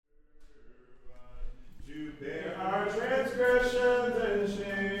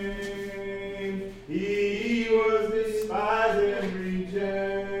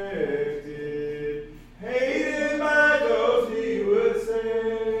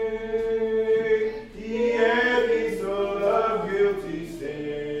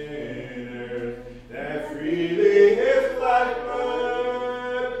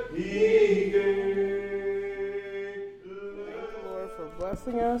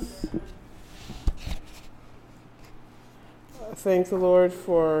us. I thank the Lord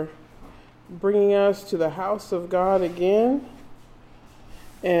for bringing us to the house of God again.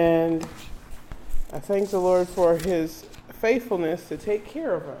 And I thank the Lord for his faithfulness to take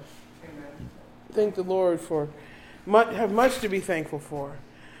care of us. Amen. Thank the Lord for have much to be thankful for.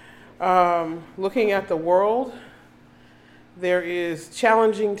 Looking at the world, there is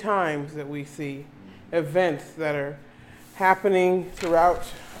challenging times that we see, events that are happening throughout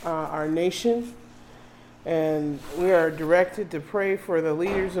our nation, and we are directed to pray for the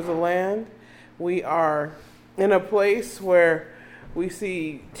leaders of the land. We are in a place where we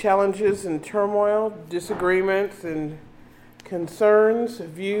see challenges and turmoil, disagreements and concerns,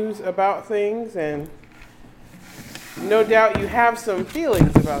 views about things, and no doubt you have some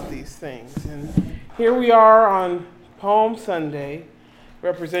feelings about these things. And here we are on Palm Sunday,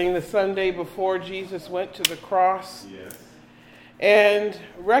 representing the Sunday before Jesus went to the cross. Yes. And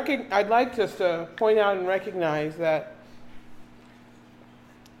I'd like just to point out and recognize that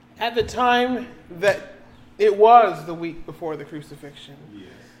at the time that it was the week before the crucifixion, yes,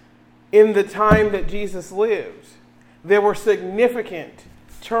 in the time that Jesus lived, there were significant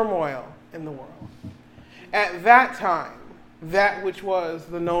turmoil in the world. At that time, that which was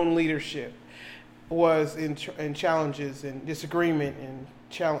the known leadership was in challenges and disagreement and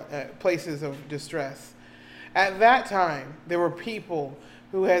places of distress. At that time, there were people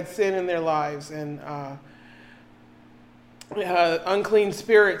who had sin in their lives and unclean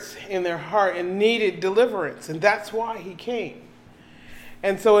spirits in their heart and needed deliverance, and that's why he came.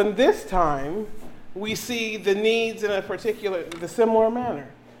 And so in this time, we see the needs in the similar manner.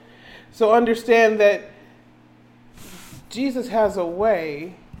 So understand that Jesus has a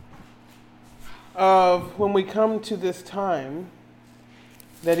way of, when we come to this time,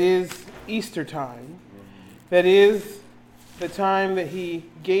 that is Easter time, that is the time that he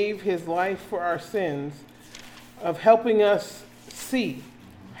gave his life for our sins, of helping us see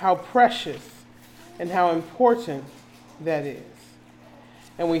how precious and how important that is.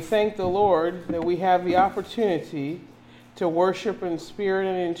 And we thank the Lord that we have the opportunity to worship in spirit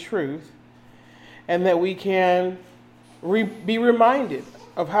and in truth, and that we can be reminded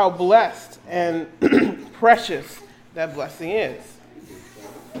of how blessed and precious that blessing is.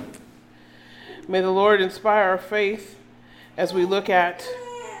 May the Lord inspire our faith as we look at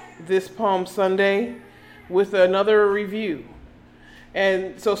this Palm Sunday with another review.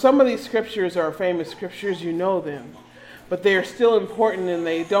 And so some of these scriptures are famous scriptures, you know them, but they are still important and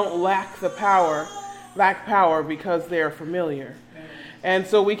they don't lack power because they are familiar. And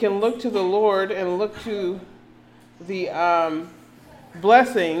so we can look to the Lord and look to the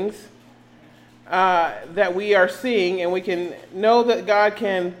blessings that we are seeing, and we can know that God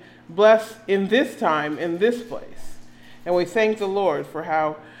can bless in this time, in this place. And we thank the Lord for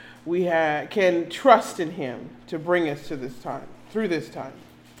how we can trust in him to bring us to this time, through this time.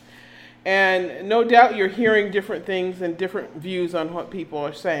 And no doubt you're hearing different things and different views on what people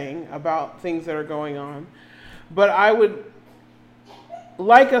are saying about things that are going on. But I would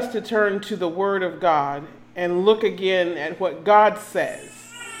like us to turn to the Word of God and look again at what God says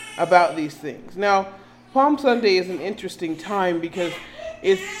about these things. Now, Palm Sunday is an interesting time because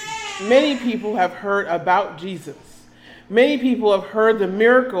many people have heard about Jesus. Many people have heard the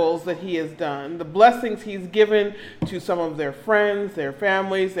miracles that he has done, the blessings he's given to some of their friends, their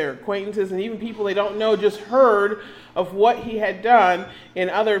families, their acquaintances, and even people they don't know just heard of what he had done in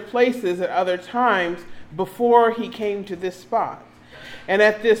other places at other times before he came to this spot. And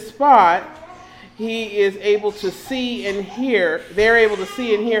at this spot, he is able to see and hear, they're able to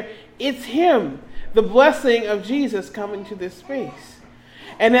see and hear, it's him, the blessing of Jesus coming to this space.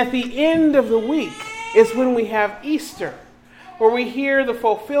 And at the end of the week is when we have Easter, where we hear the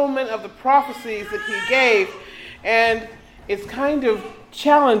fulfillment of the prophecies that he gave. And it's kind of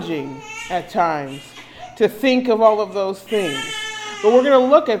challenging at times to think of all of those things. But we're going to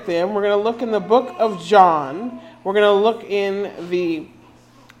look at them. We're going to look in the book of John. We're going to look in the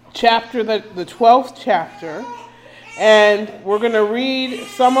chapter, the 12th chapter. And we're going to read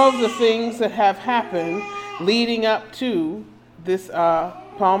some of the things that have happened leading up to this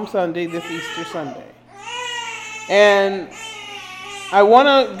Palm Sunday, this Easter Sunday. And I want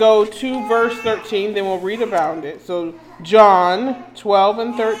to go to verse 13, then we'll read about it. So John 12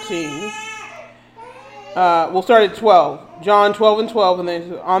 and 13. We'll start at 12. John 12 and 12. And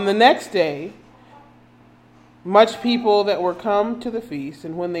then on the next day, much people that were come to the feast,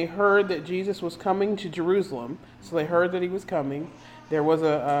 and when they heard that Jesus was coming to Jerusalem, so they heard that he was coming, there was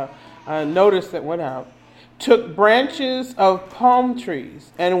a notice that went out, took branches of palm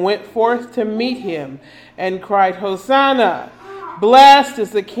trees and went forth to meet him and cried, Hosanna! Blessed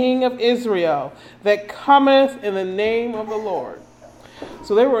is the King of Israel that cometh in the name of the Lord.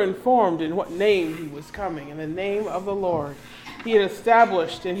 So they were informed in what name he was coming, in the name of the Lord. He had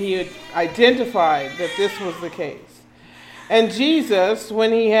established and he had identified that this was the case. And Jesus,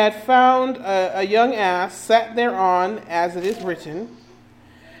 when he had found a young ass, sat thereon, as it is written,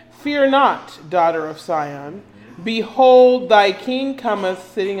 Fear not, daughter of Sion. Behold, thy king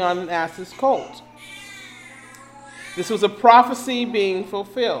cometh sitting on an ass's colt. This was a prophecy being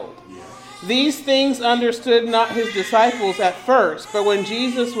fulfilled. These things understood not his disciples at first, but when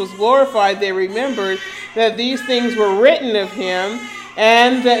Jesus was glorified, they remembered that these things were written of him,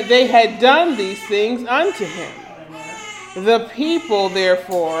 and that they had done these things unto him. The people,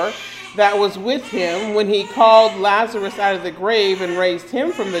 therefore, that was with him, when he called Lazarus out of the grave and raised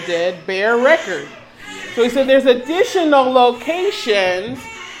him from the dead, bear record. So he said there's additional locations,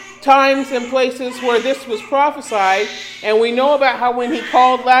 times and places where this was prophesied, and we know about how when he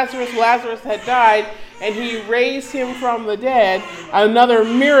called Lazarus, Lazarus had died, and he raised him from the dead, another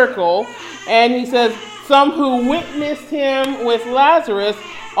miracle. And he says some who witnessed him with Lazarus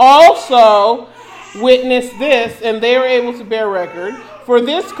also witnessed this, and they were able to bear record. For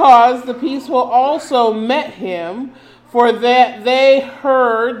this cause the people also met him, for that they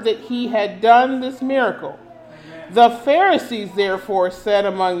heard that he had done this miracle. The Pharisees therefore said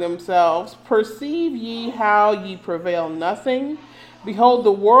among themselves, Perceive ye how ye prevail nothing? Behold,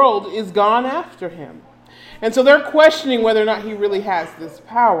 the world is gone after him. And so they're questioning whether or not he really has this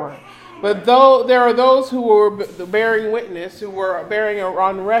power. But though there are those who were bearing witness, who were bearing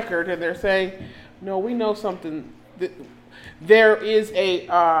on record, and they're saying, no, we know something. There is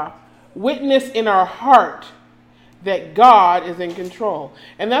a witness in our heart that God is in control.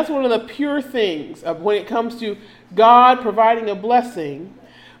 And that's one of the pure things of when it comes to God providing a blessing,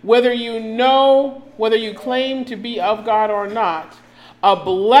 whether you claim to be of God or not, a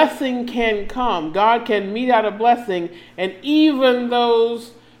blessing can come. God can mete out a blessing, and even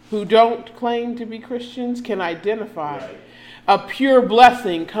those who don't claim to be Christians can identify a pure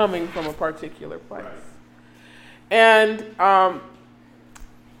blessing coming from a particular place. And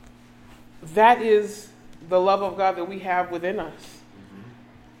that is the love of God that we have within us.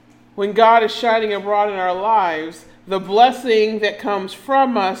 When God is shining abroad in our lives, the blessing that comes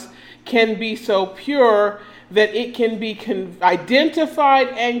from us can be so pure that it can be identified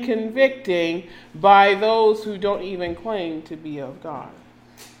and convicting by those who don't even claim to be of God.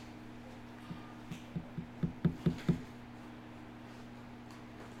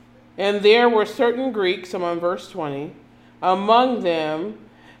 And there were certain Greeks, I'm on verse 20, among them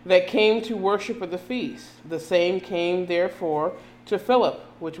that came to worship at the feast. The same came therefore to Philip,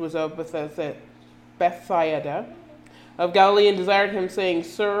 which was of Bethsaida of Galilee, and desired him, saying,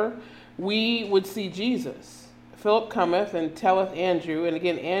 Sir, we would see Jesus. Philip cometh and telleth Andrew, and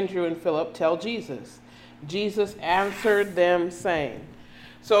again Andrew and Philip tell Jesus. Jesus answered them, saying.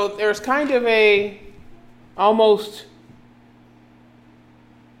 So there's kind of a almost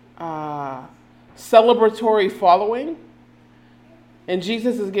celebratory following, and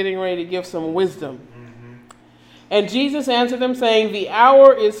Jesus is getting ready to give some wisdom. And Jesus answered them, saying, The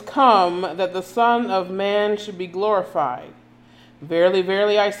hour is come that the Son of Man should be glorified. Verily,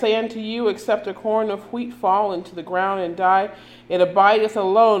 verily, I say unto you, except a corn of wheat fall into the ground and die, it abideth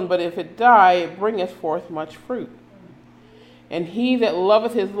alone, but if it die, it bringeth forth much fruit. And he that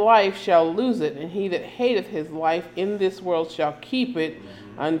loveth his life shall lose it, and he that hateth his life in this world shall keep it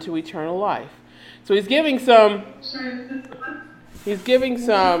unto eternal life. So he's giving some examples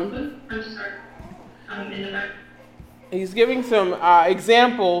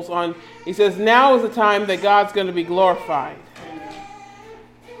on, he says, now is the time that God's going to be glorified.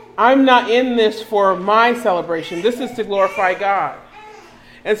 I'm not in this for my celebration. This is to glorify God.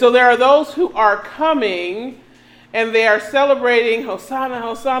 And so there are those who are coming and they are celebrating, Hosanna,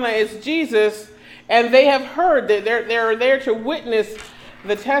 Hosanna, it's Jesus. And they have heard that they're there to witness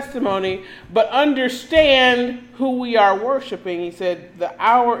the testimony, but understand who we are worshiping. He said, the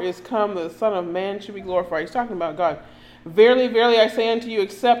hour is come that the Son of Man should be glorified. He's talking about God. Verily, verily, I say unto you,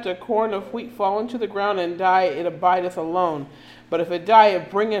 except a corn of wheat fall into the ground and die, it abideth alone. But if it die,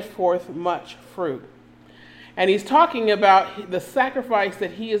 it bringeth forth much fruit. And he's talking about the sacrifice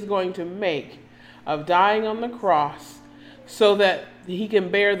that he is going to make of dying on the cross so that he can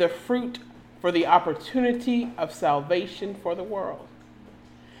bear the fruit for the opportunity of salvation for the world.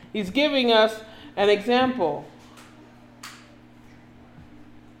 He's giving us an example.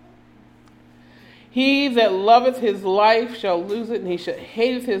 He that loveth his life shall lose it, and he that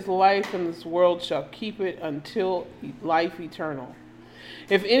hateth his life in this world shall keep it until life eternal.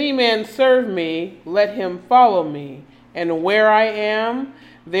 If any man serve me, let him follow me. And where I am,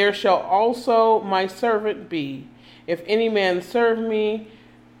 there shall also my servant be. If any man serve me,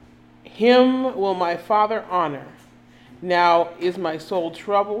 him will my Father honor. Now is my soul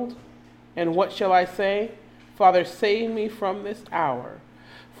troubled, and what shall I say? Father, save me from this hour.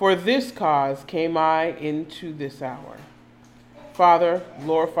 For this cause came I into this hour. Father,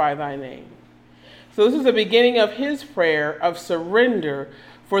 glorify thy name. So this is the beginning of his prayer of surrender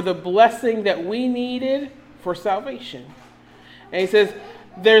for the blessing that we needed for salvation. And he says,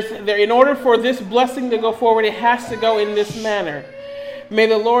 in order for this blessing to go forward, it has to go in this manner. May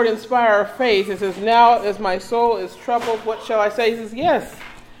the Lord inspire our faith. It says, now as my soul is troubled, what shall I say? He says, yes,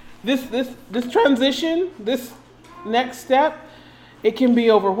 this transition, this next step, it can be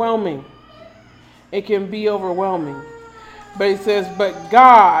overwhelming. It can be overwhelming. But he says, but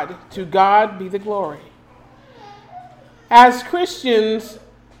to God be the glory. As Christians,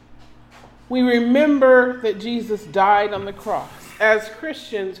 we remember that Jesus died on the cross. As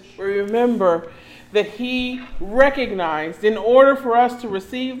Christians, we remember that he recognized in order for us to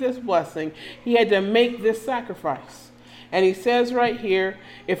receive this blessing, he had to make this sacrifice. And he says right here,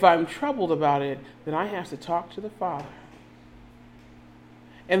 if I'm troubled about it, then I have to talk to the Father.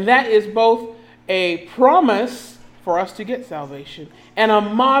 And that is both a promise for us to get salvation and a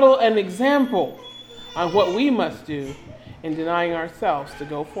model and example on what we must do in denying ourselves to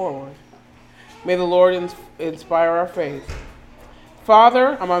go forward. May the Lord inspire our faith.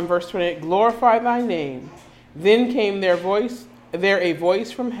 Father, I'm on verse 28, glorify thy name. Then came there a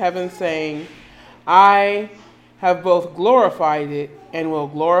voice from heaven saying, I have both glorified it and will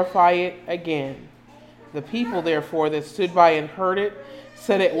glorify it again. The people, therefore, that stood by and heard it,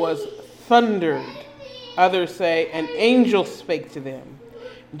 said it was thundered. Others say, an angel spake to them.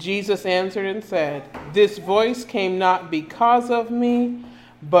 Jesus answered and said, this voice came not because of me,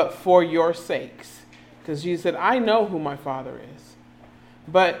 but for your sakes. Because Jesus said, I know who my Father is.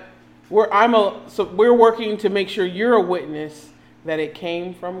 But we're working to make sure you're a witness that it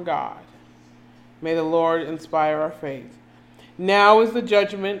came from God. May the Lord inspire our faith. Now is the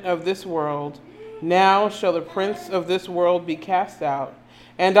judgment of this world. Now shall the prince of this world be cast out.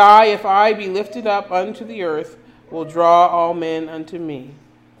 And I, if I be lifted up unto the earth, will draw all men unto me.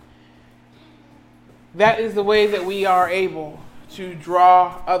 That is the way that we are able to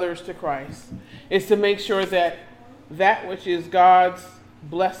draw others to Christ. Is to make sure that which is God's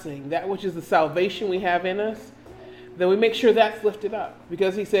blessing, that which is the salvation we have in us, that we make sure that's lifted up.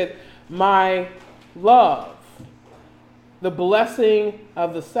 Because he said, my love, the blessing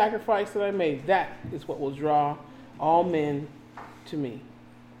of the sacrifice that I made, that is what will draw all men to me.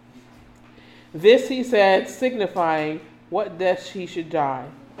 This he said, signifying what death he should die.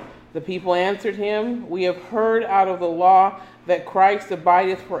 The people answered him, we have heard out of the law that Christ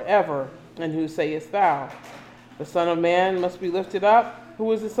abideth forever, and who sayest thou? The Son of Man must be lifted up.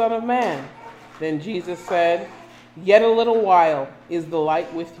 Who is the Son of Man? Then Jesus said, yet a little while is the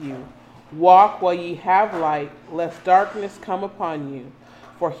light with you. Walk while ye have light, lest darkness come upon you.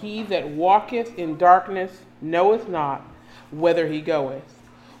 For he that walketh in darkness knoweth not whither he goeth.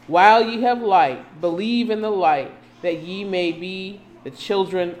 While ye have light, believe in the light, that ye may be the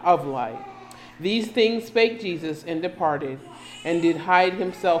children of light. These things spake Jesus, and departed, and did hide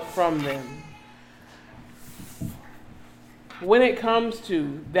himself from them. When it comes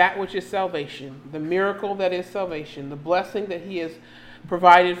to that which is salvation, the miracle that is salvation, the blessing that he has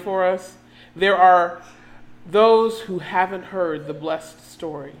provided for us, there are those who haven't heard the blessed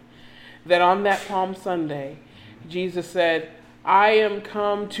story. That on that Palm Sunday, Jesus said, I am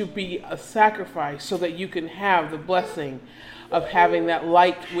come to be a sacrifice so that you can have the blessing of having that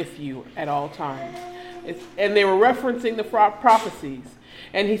light with you at all times. And they were referencing the prophecies.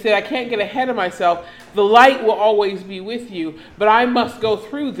 And he said, I can't get ahead of myself. The light will always be with you, but I must go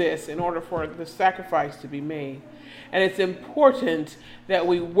through this in order for the sacrifice to be made. And it's important that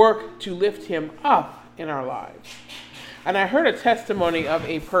we work to lift him up in our lives. And I heard a testimony of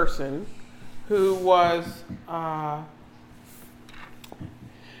a person who was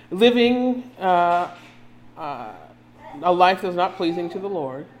living a life that was not pleasing to the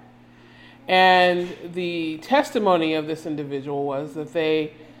Lord. And the testimony of this individual was that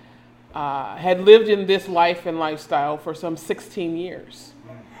they had lived in this life and lifestyle for some 16 years.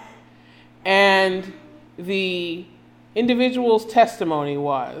 And the individual's testimony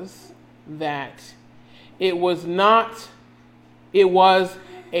was that it was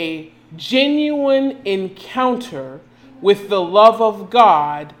a genuine encounter with the love of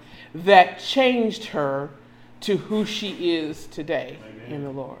God that changed her to who she is today. Amen. In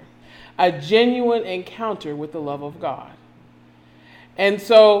the Lord. A genuine encounter with the love of God. And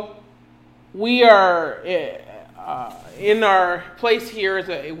so we are in our place here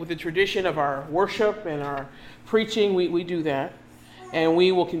with the tradition of our worship and our preaching, we do that. And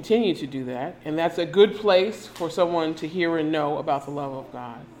we will continue to do that. And that's a good place for someone to hear and know about the love of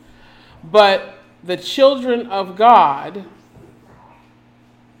God. But the children of God,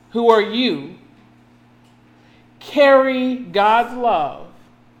 who are you, carry God's love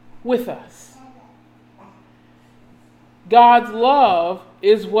with us. God's love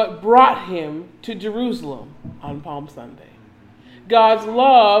is what brought him to Jerusalem on Palm Sunday. God's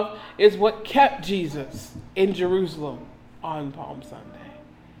love is what kept Jesus in Jerusalem on Palm Sunday.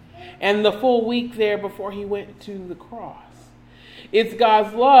 And the full week there before he went to the cross. It's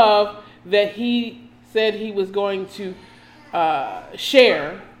God's love that he said he was going to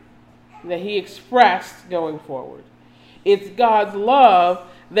share, that he expressed going forward. It's God's love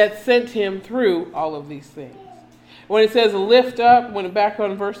that sent him through all of these things. When it says lift up, when back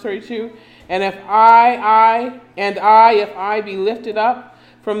on verse 32, and if I be lifted up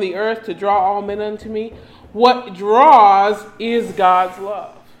from the earth to draw all men unto me, what draws is God's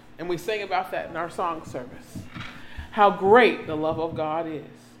love. And we sang about that in our song service. How great the love of God is.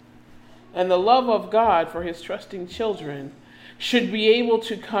 And the love of God for his trusting children should be able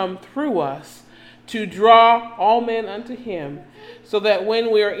to come through us to draw all men unto him, so that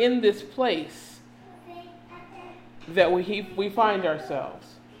when we are in this place that we find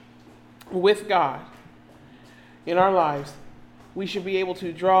ourselves with God in our lives, we should be able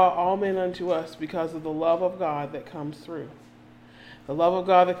to draw all men unto us because of the love of God that comes through. The love of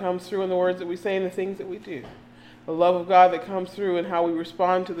God that comes through in the words that we say and the things that we do. The love of God that comes through in how we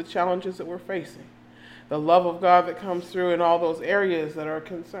respond to the challenges that we're facing. The love of God that comes through in all those areas that are a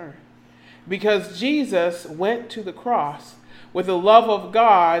concern. Because Jesus went to the cross with the love of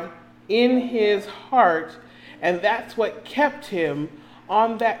God in his heart, and that's what kept him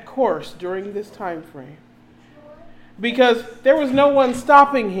on that course during this time frame. Because there was no one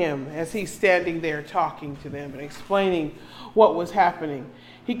stopping him as he's standing there talking to them and explaining what was happening.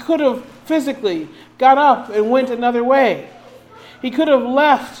 He could have physically got up and went another way. He could have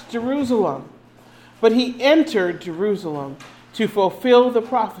left Jerusalem, but he entered Jerusalem to fulfill the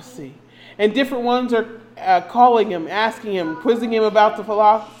prophecy. And different ones are calling him, asking him, quizzing him about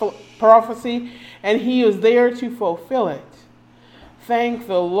the prophecy, and he is there to fulfill it. Thank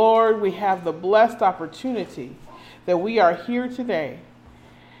the Lord, we have the blessed opportunity that we are here today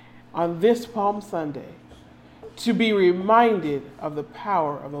on this Palm Sunday to be reminded of the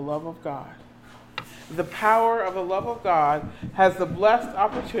power of the love of God. The power of the love of God has the blessed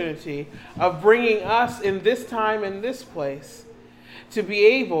opportunity of bringing us in this time and this place to be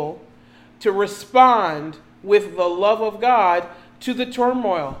able to respond with the love of God to the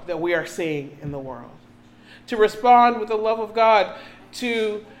turmoil that we are seeing in the world. To respond with the love of God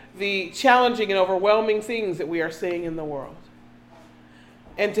to the challenging and overwhelming things that we are seeing in the world.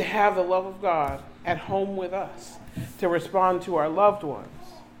 And to have the love of God at home with us, to respond to our loved ones.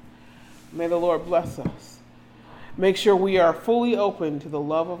 May the Lord bless us. Make sure we are fully open to the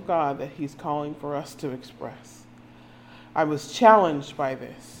love of God that he's calling for us to express. I was challenged by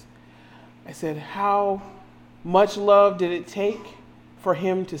this. I said, how much love did it take for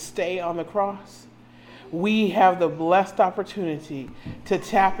him to stay on the cross? We have the blessed opportunity to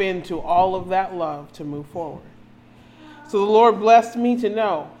tap into all of that love to move forward. So the Lord blessed me to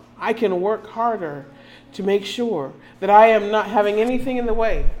know I can work harder to make sure that I am not having anything in the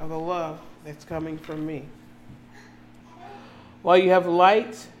way of the love that's coming from me. While you have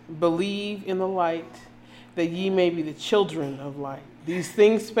light, believe in the light, that ye may be the children of light. These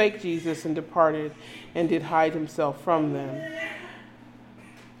things spake Jesus, and departed, and did hide himself from them.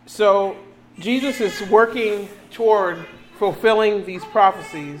 So Jesus is working toward fulfilling these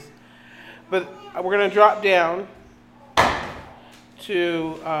prophecies, but we're going to drop down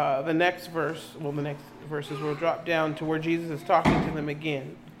to the next verse. Well, the next verses will drop down to where Jesus is talking to them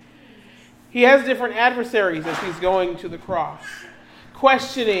again. He has different adversaries as he's going to the cross,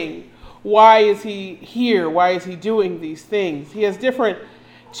 questioning why is he here? Why is he doing these things? He has different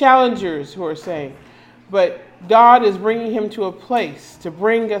challengers who are saying, but God is bringing him to a place to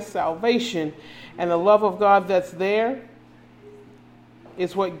bring us salvation, and the love of God that's there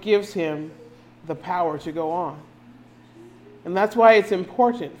is what gives him the power to go on. And that's why it's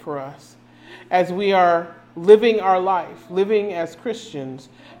important for us as we are living our life, living as Christians,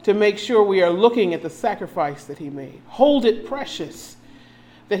 to make sure we are looking at the sacrifice that he made. Hold it precious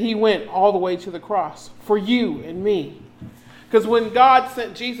that he went all the way to the cross for you and me. Because when God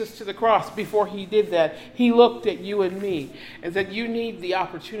sent Jesus to the cross, before he did that, he looked at you and me and said, you need the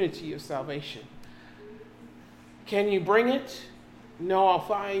opportunity of salvation. Can you bring it? No, I'll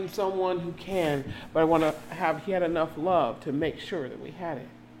find someone who can, but he had enough love to make sure that we had it.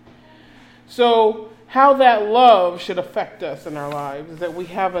 So how that love should affect us in our lives is that we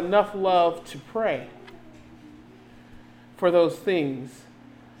have enough love to pray for those things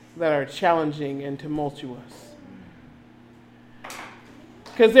that are challenging and tumultuous.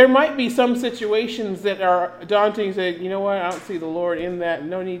 Because there might be some situations that are daunting. Say, you know what, I don't see the Lord in that.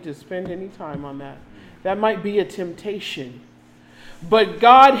 No need to spend any time on that. That might be a temptation. But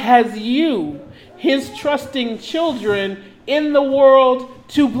God has you, his trusting children, in the world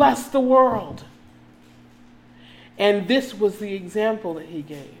to bless the world. And this was the example that he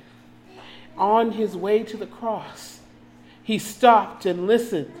gave. On his way to the cross, he stopped and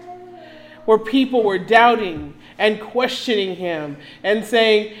listened, where people were doubting and questioning him and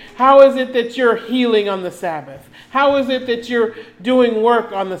saying, how is it that you're healing on the Sabbath? How is it that you're doing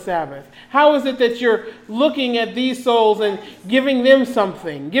work on the Sabbath? How is it that you're looking at these souls and giving them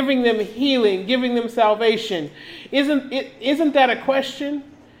something, giving them healing, giving them salvation? Isn't that a question?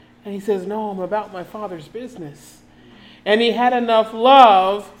 And he says, no, I'm about my Father's business. And he had enough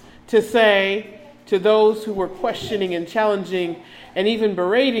love to say to those who were questioning and challenging and even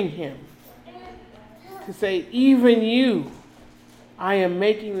berating him, to say, even you, I am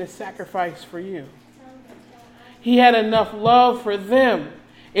making this sacrifice for you. He had enough love for them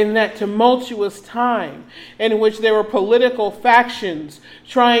in that tumultuous time in which there were political factions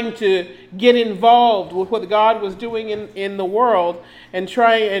trying to get involved with what God was doing in the world and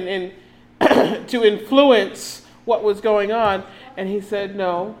try and to influence what was going on. And he said,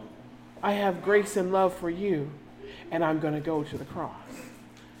 no, I have grace and love for you, and I'm going to go to the cross.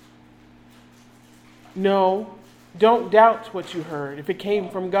 No, don't doubt what you heard. If it came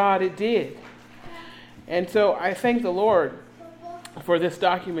from God, it did. And so I thank the Lord for this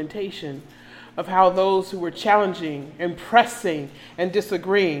documentation of how those who were challenging and pressing and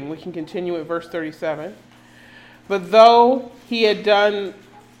disagreeing, we can continue at verse 37, but though he had done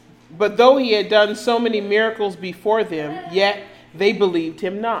so many miracles before them, yet they believed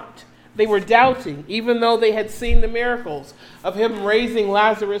him not. They were doubting, even though they had seen the miracles of him raising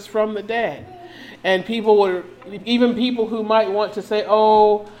Lazarus from the dead. And even people who might want to say,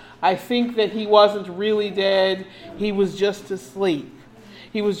 oh, I think that he wasn't really dead. He was just asleep.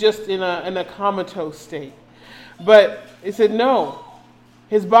 He was just in a comatose state. But it said, no,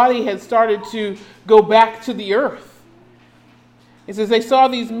 his body had started to go back to the earth. It says they saw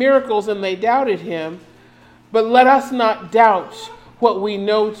these miracles and they doubted him, but let us not doubt what we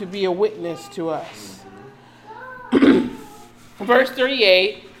know to be a witness to us. Verse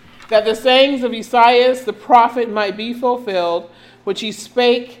 38, that the sayings of Esaias the prophet might be fulfilled, which he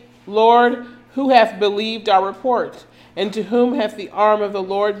spake, Lord, who hath believed our report? And to whom hath the arm of the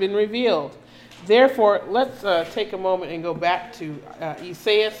Lord been revealed? Therefore, let's take a moment and go back to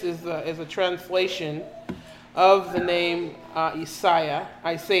Esaias is a translation of the name Isaiah.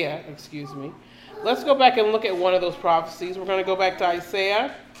 Let's go back and look at one of those prophecies. We're going to go back to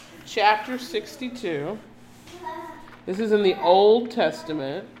Isaiah chapter 62. This is in the Old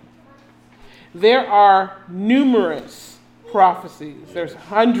Testament. There are numerous prophecies. There's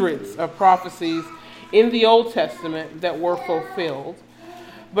hundreds of prophecies in the Old Testament that were fulfilled.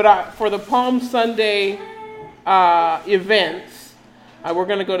 But for the Palm Sunday events, we're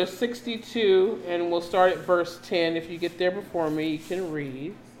going to go to 62, and we'll start at verse 10. If you get there before me, you can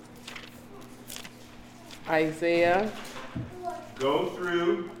read. Isaiah. Go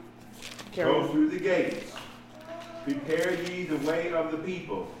through the gates. Prepare ye the way of the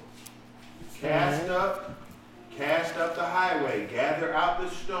people. Cast up the highway. Gather out the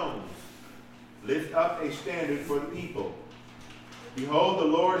stones. Lift up a standard for the people. Behold, the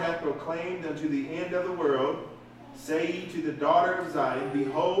Lord hath proclaimed unto the end of the world. Say ye to the daughter of Zion,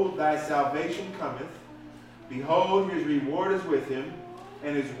 Behold, thy salvation cometh. Behold, his reward is with him,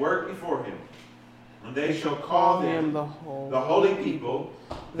 and his work before him. And they shall call them the holy people,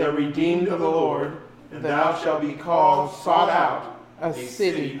 the redeemed of the Lord, and thou shalt be called, sought out, a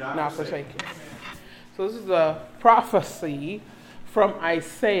city not forsaken. So this is a prophecy from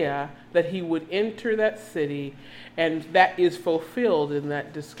Isaiah that he would enter that city, and that is fulfilled in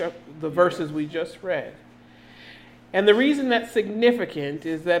the verses we just read. And the reason that's significant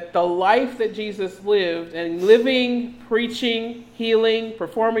is that the life that Jesus lived, and living, preaching, healing,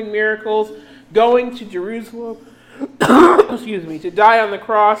 performing miracles, going to Jerusalem, to die on the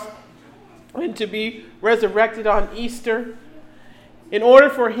cross, and to be resurrected on Easter, in order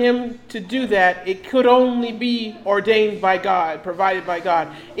for him to do that, it could only be ordained by God, provided by God.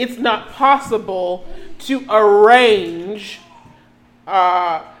 It's not possible to arrange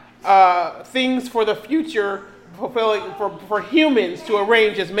things for the future fulfilling for humans to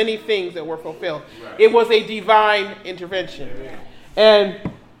arrange as many things that were fulfilled. Right. It was a divine intervention. And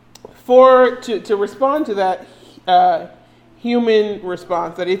to respond to that human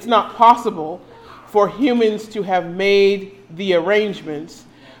response, that it's not possible for humans to have made the arrangements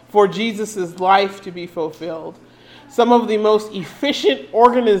for Jesus' life to be fulfilled. Some of the most efficient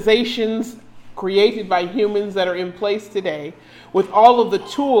organizations created by humans that are in place today, with all of the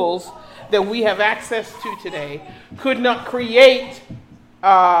tools that we have access to today, could not create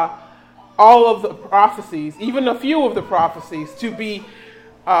all of the prophecies, even a few of the prophecies, to be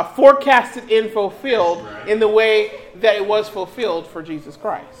forecasted and fulfilled in the way that it was fulfilled for Jesus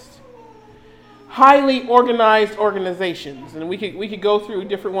Christ. Highly organized organizations, and we could go through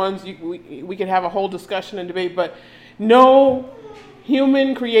different ones. We could have a whole discussion and debate, but no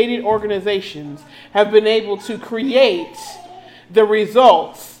human-created organizations have been able to create the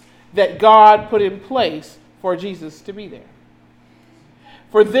results that God put in place for Jesus to be there.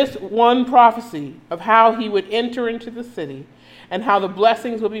 For this one prophecy of how he would enter into the city and how the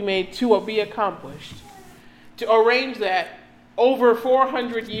blessings would be made to be accomplished, to arrange that over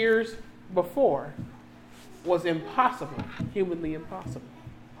 400 years before was impossible, humanly impossible.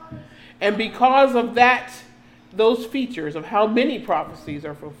 And because of that, those features of how many prophecies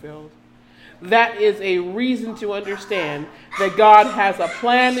are fulfilled, that is a reason to understand that God has a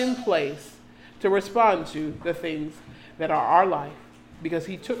plan in place to respond to the things that are our life, because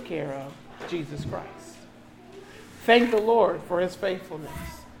he took care of Jesus Christ. Thank the Lord for his faithfulness.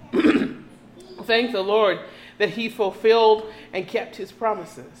 Thank the Lord that he fulfilled and kept his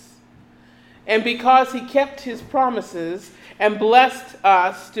promises. And because he kept his promises and blessed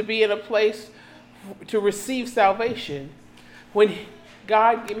us to be in a place to receive salvation, when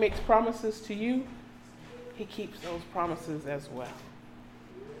God makes promises to you, he keeps those promises as well.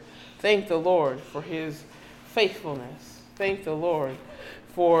 Thank the Lord for his faithfulness. Thank the Lord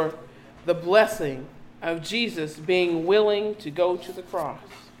for the blessing of Jesus being willing to go to the cross.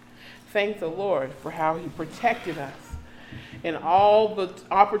 Thank the Lord for how he protected us and all the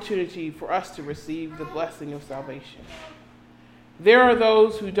opportunity for us to receive the blessing of salvation. There are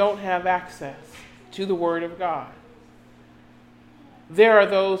those who don't have access to the Word of God. There are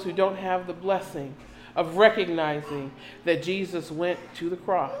those who don't have the blessing of recognizing that Jesus went to the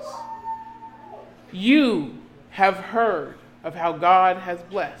cross. You have heard of how God has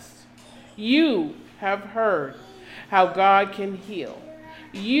blessed. You have heard how God can heal.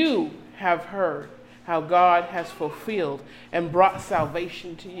 You have heard how God has fulfilled and brought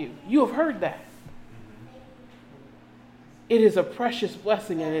salvation to you. You have heard that. It is a precious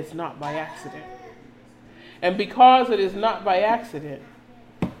blessing, and it's not by accident. And because it is not by accident,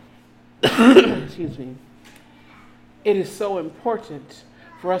 excuse me, it is so important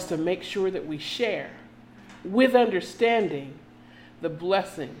for us to make sure that we share with understanding the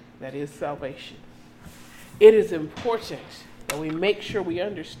blessing that is salvation. It is important that we make sure we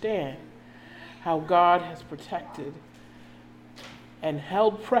understand how God has protected and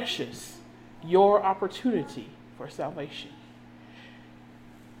held precious your opportunity for salvation.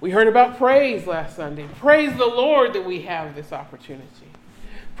 We heard about praise last Sunday. Praise the Lord that we have this opportunity.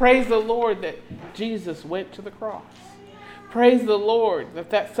 Praise the Lord that Jesus went to the cross. Praise the Lord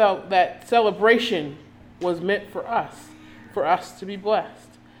that celebration was meant for us to be blessed.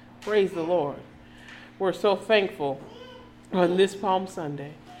 Praise the Lord. We're so thankful on this Palm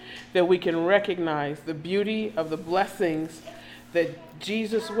Sunday that we can recognize the beauty of the blessings that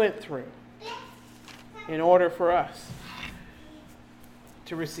Jesus went through in order for us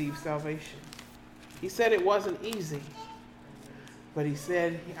to receive salvation. He said it wasn't easy, but he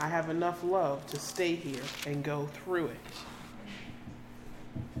said, I have enough love to stay here and go through it.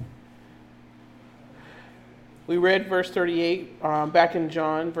 We read verse 38 back in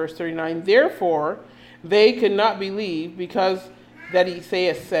John, verse 39. Therefore, they could not believe, because that he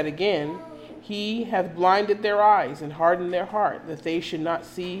said again, he hath blinded their eyes and hardened their heart, that they should not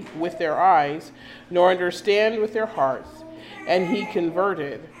see with their eyes, nor understand with their hearts, and he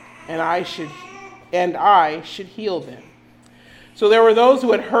converted, and I should heal them. So there were those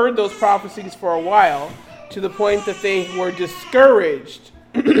who had heard those prophecies for a while, to the point that they were discouraged.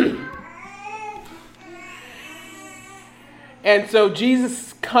 And so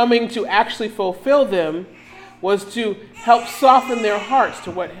Jesus coming to actually fulfill them was to help soften their hearts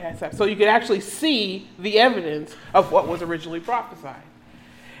to what has happened. So you could actually see the evidence of what was originally prophesied.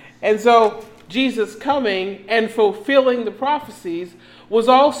 And so Jesus coming and fulfilling the prophecies was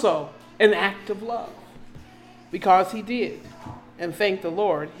also an act of love, because he did. And thank the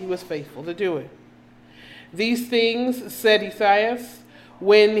Lord, he was faithful to do it. These things, said Esaias,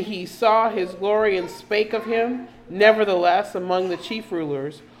 when he saw his glory and spake of him. Nevertheless, among the chief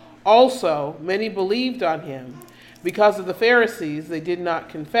rulers also many believed on him. Because of the Pharisees, they did not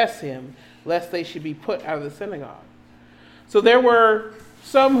confess him, lest they should be put out of the synagogue. So there were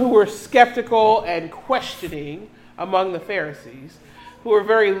some who were skeptical and questioning among the Pharisees, who were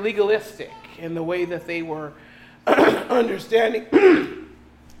very legalistic in the way that they were understanding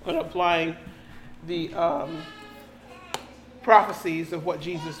and applying the prophecies of what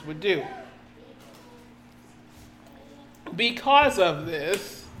Jesus would do. Because of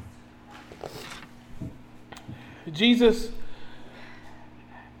this, Jesus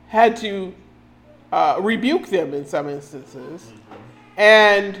had to rebuke them in some instances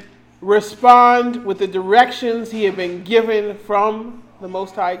and respond with the directions he had been given from the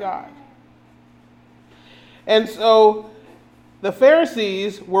Most High God. And so the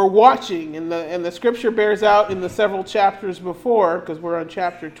Pharisees were watching, and the scripture bears out in the several chapters before, because we're on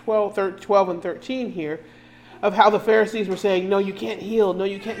chapter 12 and 13 here, of how the Pharisees were saying, no, you can't heal, no,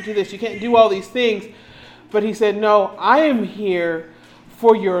 you can't do this, you can't do all these things. But he said, no, I am here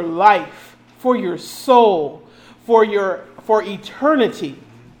for your life, for your soul, for eternity.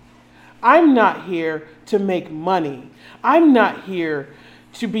 I'm not here to make money. I'm not here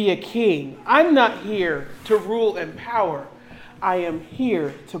to be a king. I'm not here to rule and power. I am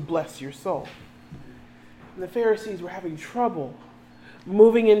here to bless your soul. And the Pharisees were having trouble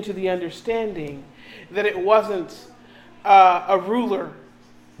moving into the understanding that it wasn't a ruler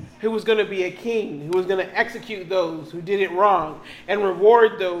who was going to be a king, who was going to execute those who did it wrong and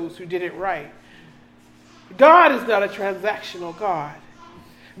reward those who did it right. God is not a transactional God,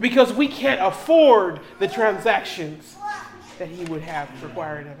 because we can't afford the transactions that he would have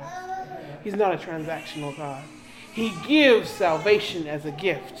required of us. He's not a transactional God. He gives salvation as a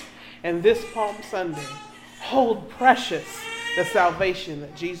gift. And this Palm Sunday, hold precious the salvation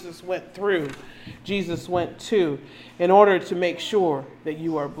that Jesus went through, Jesus went to, in order to make sure that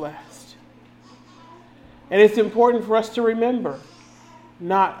you are blessed. And it's important for us to remember,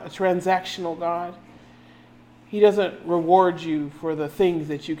 not a transactional God. He doesn't reward you for the things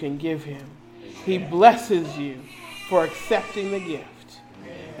that you can give him. He blesses you for accepting the gift.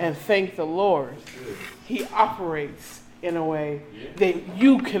 And thank the Lord, he operates in a way that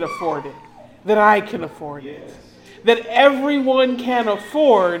you can afford it, that I can afford it, that everyone can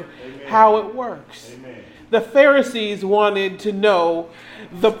afford how it works. The Pharisees wanted to know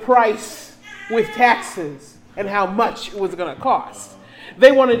the price with taxes and how much it was going to cost.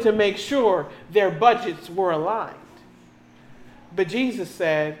 They wanted to make sure their budgets were aligned. But Jesus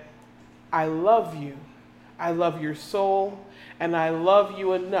said, I love you. I love your soul, and I love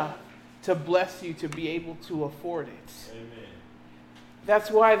you enough to bless you to be able to afford it. Amen.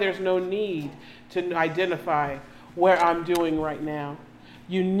 That's why there's no need to identify where I'm doing right now.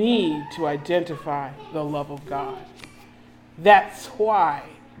 You need to identify the love of God. That's why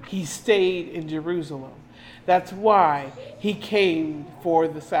he stayed in Jerusalem. That's why he came for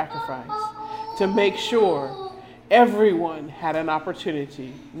the sacrifice, to make sure everyone had an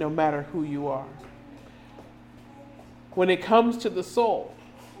opportunity, no matter who you are. When it comes to the soul,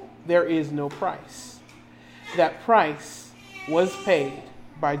 there is no price. That price was paid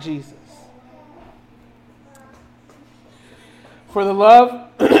by Jesus. For the love,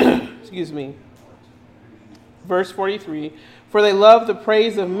 verse 43, for they love the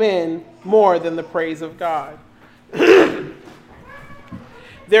praise of men more than the praise of God.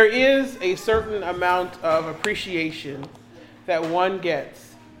 There is a certain amount of appreciation that one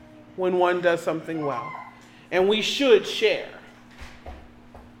gets when one does something well. And we should share.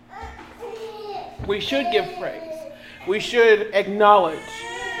 We should give praise. We should acknowledge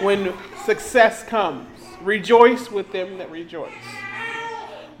when success comes. Rejoice with them that rejoice.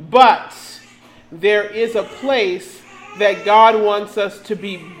 But there is a place that God wants us to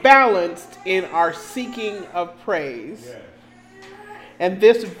be balanced in our seeking of praise. Yeah. And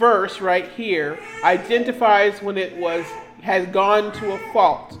this verse right here identifies when it has gone to a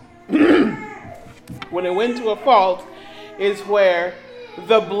fault. When it went to a fault is where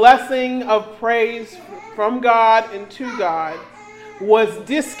the blessing of praise from God and to God was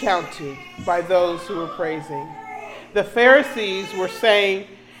discounted by those who were praising. The Pharisees were saying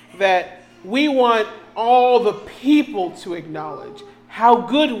that we want all the people to acknowledge how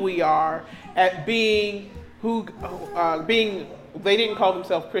good we are at being they didn't call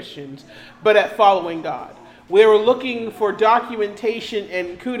themselves Christians, but at following God. We were looking for documentation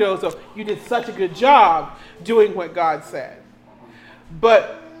and kudos of, you did such a good job doing what God said.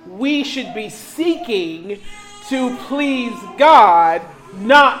 But we should be seeking to please God,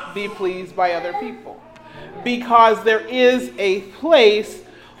 not be pleased by other people. because there is a place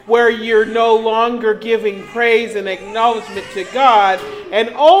where you're no longer giving praise and acknowledgement to God and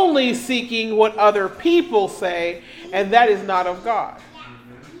only seeking what other people say, and that is not of God.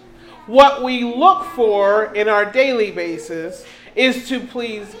 What we look for in our daily basis is to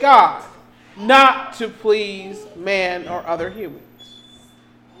please God, not to please man or other humans.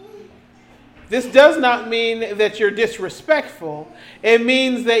 This does not mean that you're disrespectful. It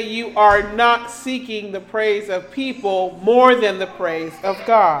means that you are not seeking the praise of people more than the praise of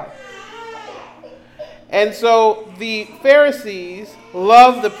God. And so the Pharisees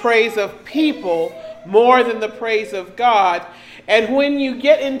love the praise of people more than the praise of God. And when you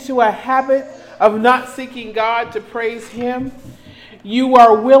get into a habit of not seeking God to praise Him, you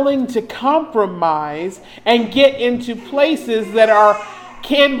are willing to compromise and get into places that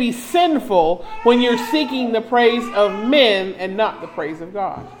can be sinful when you're seeking the praise of men and not the praise of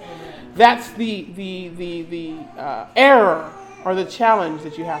God. That's the error or the challenge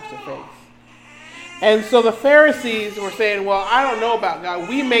that you have to face. And so the Pharisees were saying, well, I don't know about God.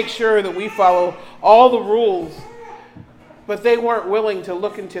 We make sure that we follow all the rules. But they weren't willing to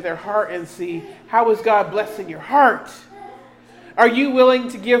look into their heart and see, how is God blessing your heart? Are you willing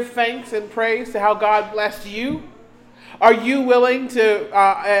to give thanks and praise to how God blessed you? Are you willing to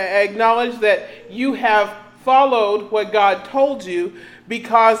acknowledge that you have followed what God told you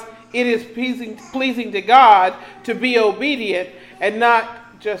because it is pleasing to God to be obedient and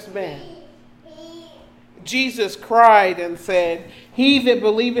not just man? Jesus cried and said, "He that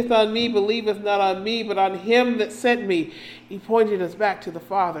believeth on me believeth not on me, but on him that sent me." He pointed us back to the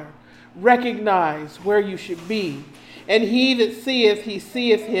Father. Recognize where you should be. And he that seeth, he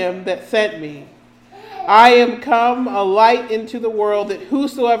seeth him that sent me. I am come a light into the world, that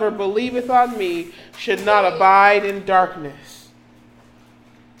whosoever believeth on me should not abide in darkness.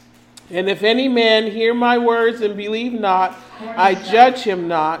 And if any man hear my words and believe not, I judge him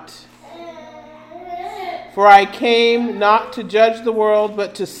not. For I came not to judge the world,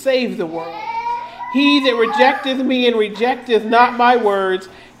 but to save the world. He that rejecteth me and rejecteth not my words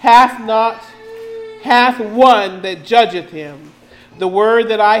hath one that judgeth him. The word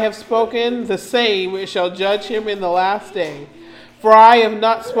that I have spoken, the same shall judge him in the last day. For I have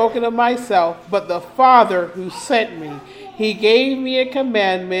not spoken of myself, but the Father who sent me. He gave me a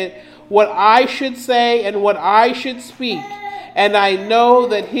commandment, what I should say and what I should speak. And I know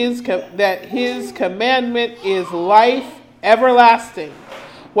that his commandment is life everlasting.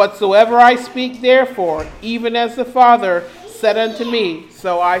 Whatsoever I speak, therefore, even as the Father said unto me,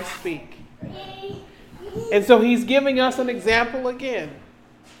 so I speak. And so he's giving us an example again.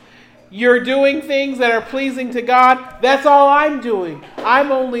 You're doing things that are pleasing to God. That's all I'm doing.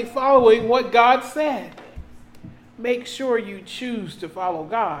 I'm only following what God said. Make sure you choose to follow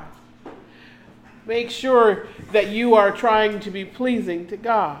God. Make sure that you are trying to be pleasing to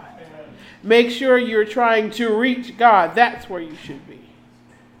God. Make sure you're trying to reach God. That's where you should be.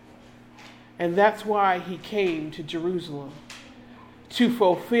 And that's why he came to Jerusalem, to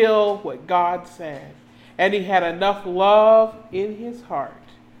fulfill what God said. And he had enough love in his heart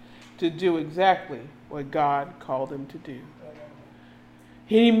to do exactly what God called him to do.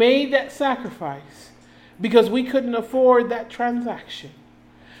 He made that sacrifice because we couldn't afford that transaction.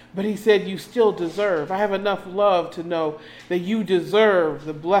 But he said, you still deserve. I have enough love to know that you deserve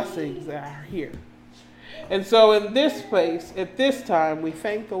the blessings that are here. And so in this place, at this time, we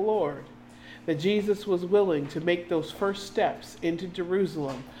thank the Lord that Jesus was willing to make those first steps into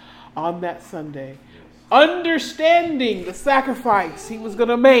Jerusalem on that Sunday, understanding the sacrifice he was going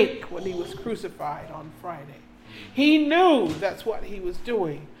to make when he was crucified on Friday. He knew that's what he was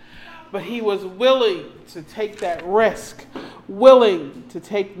doing. But he was willing to take that risk, willing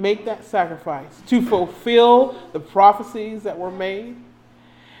to make that sacrifice, to fulfill the prophecies that were made.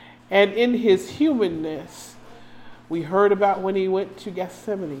 And in his humanness, we heard about when he went to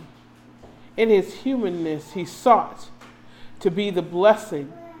Gethsemane. In his humanness, he sought to be the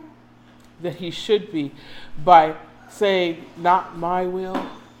blessing that he should be by saying, not my will,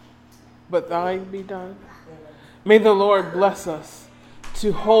 but thine be done. May the Lord bless us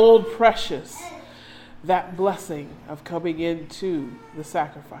to hold precious that blessing of coming into the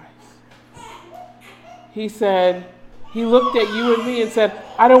sacrifice. He said, he looked at you and me and said,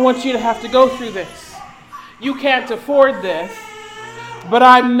 I don't want you to have to go through this. You can't afford this, but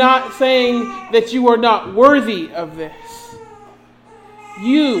I'm not saying that you are not worthy of this.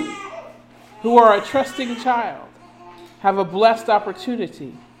 You, who are a trusting child, have a blessed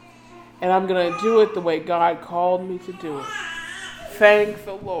opportunity, and I'm going to do it the way God called me to do it. Thank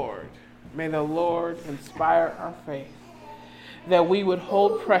the Lord. May the Lord inspire our faith. that we would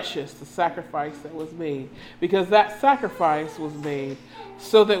hold precious the sacrifice that was made, because that sacrifice was made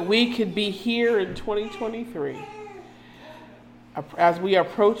so that we could be here in 2023. As we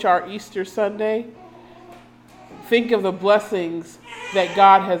approach our Easter Sunday, think of the blessings that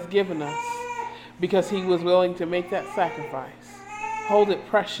God has given us because he was willing to make that sacrifice. Hold it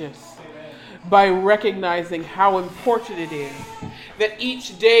precious by recognizing how important it is that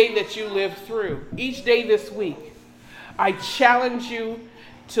each day that you live through, each day this week, I challenge you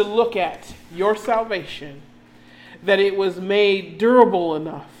to look at your salvation, that it was made durable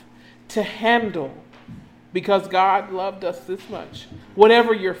enough to handle, because God loved us this much,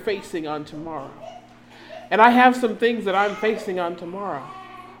 whatever you're facing on tomorrow. And I have some things that I'm facing on tomorrow.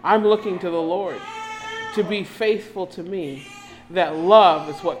 I'm looking to the Lord to be faithful to me, that love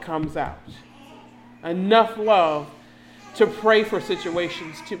is what comes out. Enough love to pray for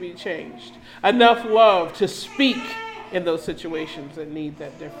situations to be changed. Enough love to speak in those situations that need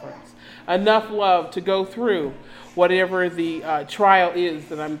that difference. Enough love to go through whatever the trial is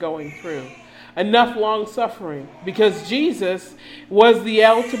that I'm going through. Enough long suffering, because Jesus was the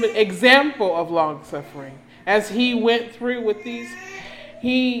ultimate example of long suffering. As he went through with these,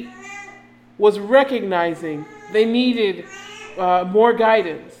 he was recognizing they needed more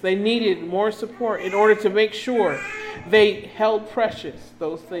guidance. They needed more support in order to make sure they held precious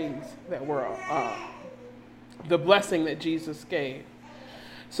those things that were the blessing that Jesus gave.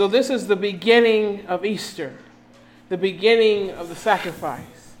 So this is the beginning of Easter, the beginning of the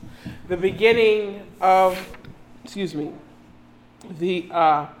sacrifice, the beginning of,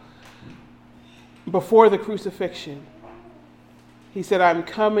 before the crucifixion. He said, I'm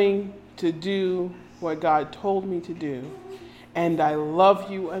coming to do what God told me to do, and I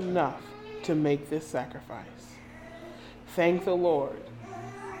love you enough to make this sacrifice. Thank the Lord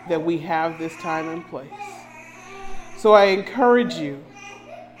that we have this time and place. So I encourage you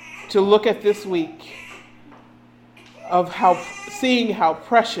to look at this week of seeing how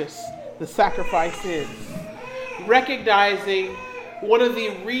precious the sacrifice is. Recognizing one of the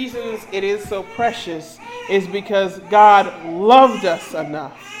reasons it is so precious is because God loved us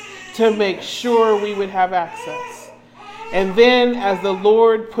enough to make sure we would have access. And then as the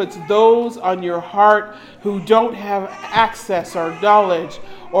Lord puts those on your heart who don't have access or knowledge,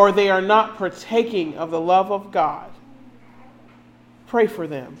 or they are not partaking of the love of God, pray for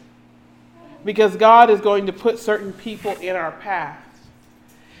them. Because God is going to put certain people in our path.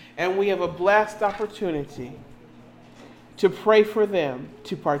 And we have a blessed opportunity to pray for them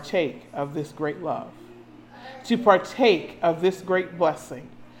to partake of this great love, to partake of this great blessing,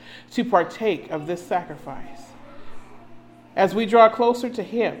 to partake of this sacrifice. As we draw closer to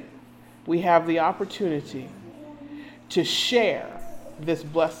him, we have the opportunity to share this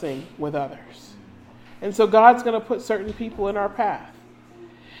blessing with others. And so God's going to put certain people in our path.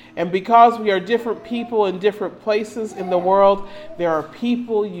 And because we are different people in different places in the world, there are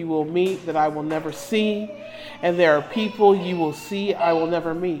people you will meet that I will never see, and there are people you will see I will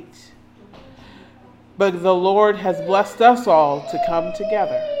never meet. But the Lord has blessed us all to come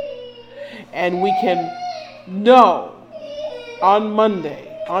together. And we can know on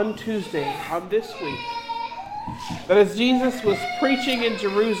Monday, on Tuesday, on this week, that as Jesus was preaching in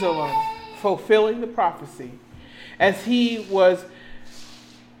Jerusalem, fulfilling the prophecy, as he was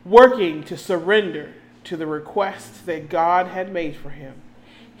working to surrender to the requests that God had made for him,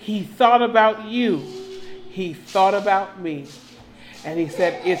 he thought about you, he thought about me, and he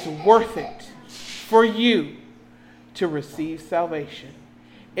said, it's worth it for you to receive salvation.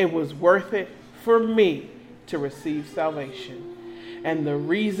 It was worth it for me to receive salvation. And the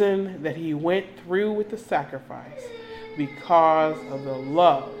reason that he went through with the sacrifice, because of the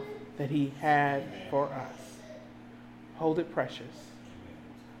love that he had for us. Hold it precious.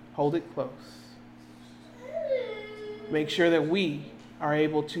 Hold it close. Make sure that we are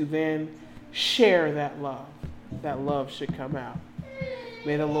able to then share that love. That love should come out.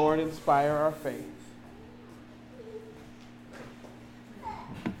 May the Lord inspire our faith.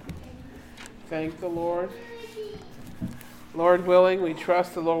 Thank the Lord. Lord willing, we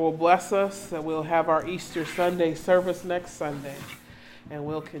trust the Lord will bless us, that we'll have our Easter Sunday service next Sunday, and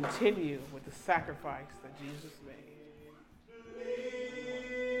we'll continue with the sacrifice that Jesus made.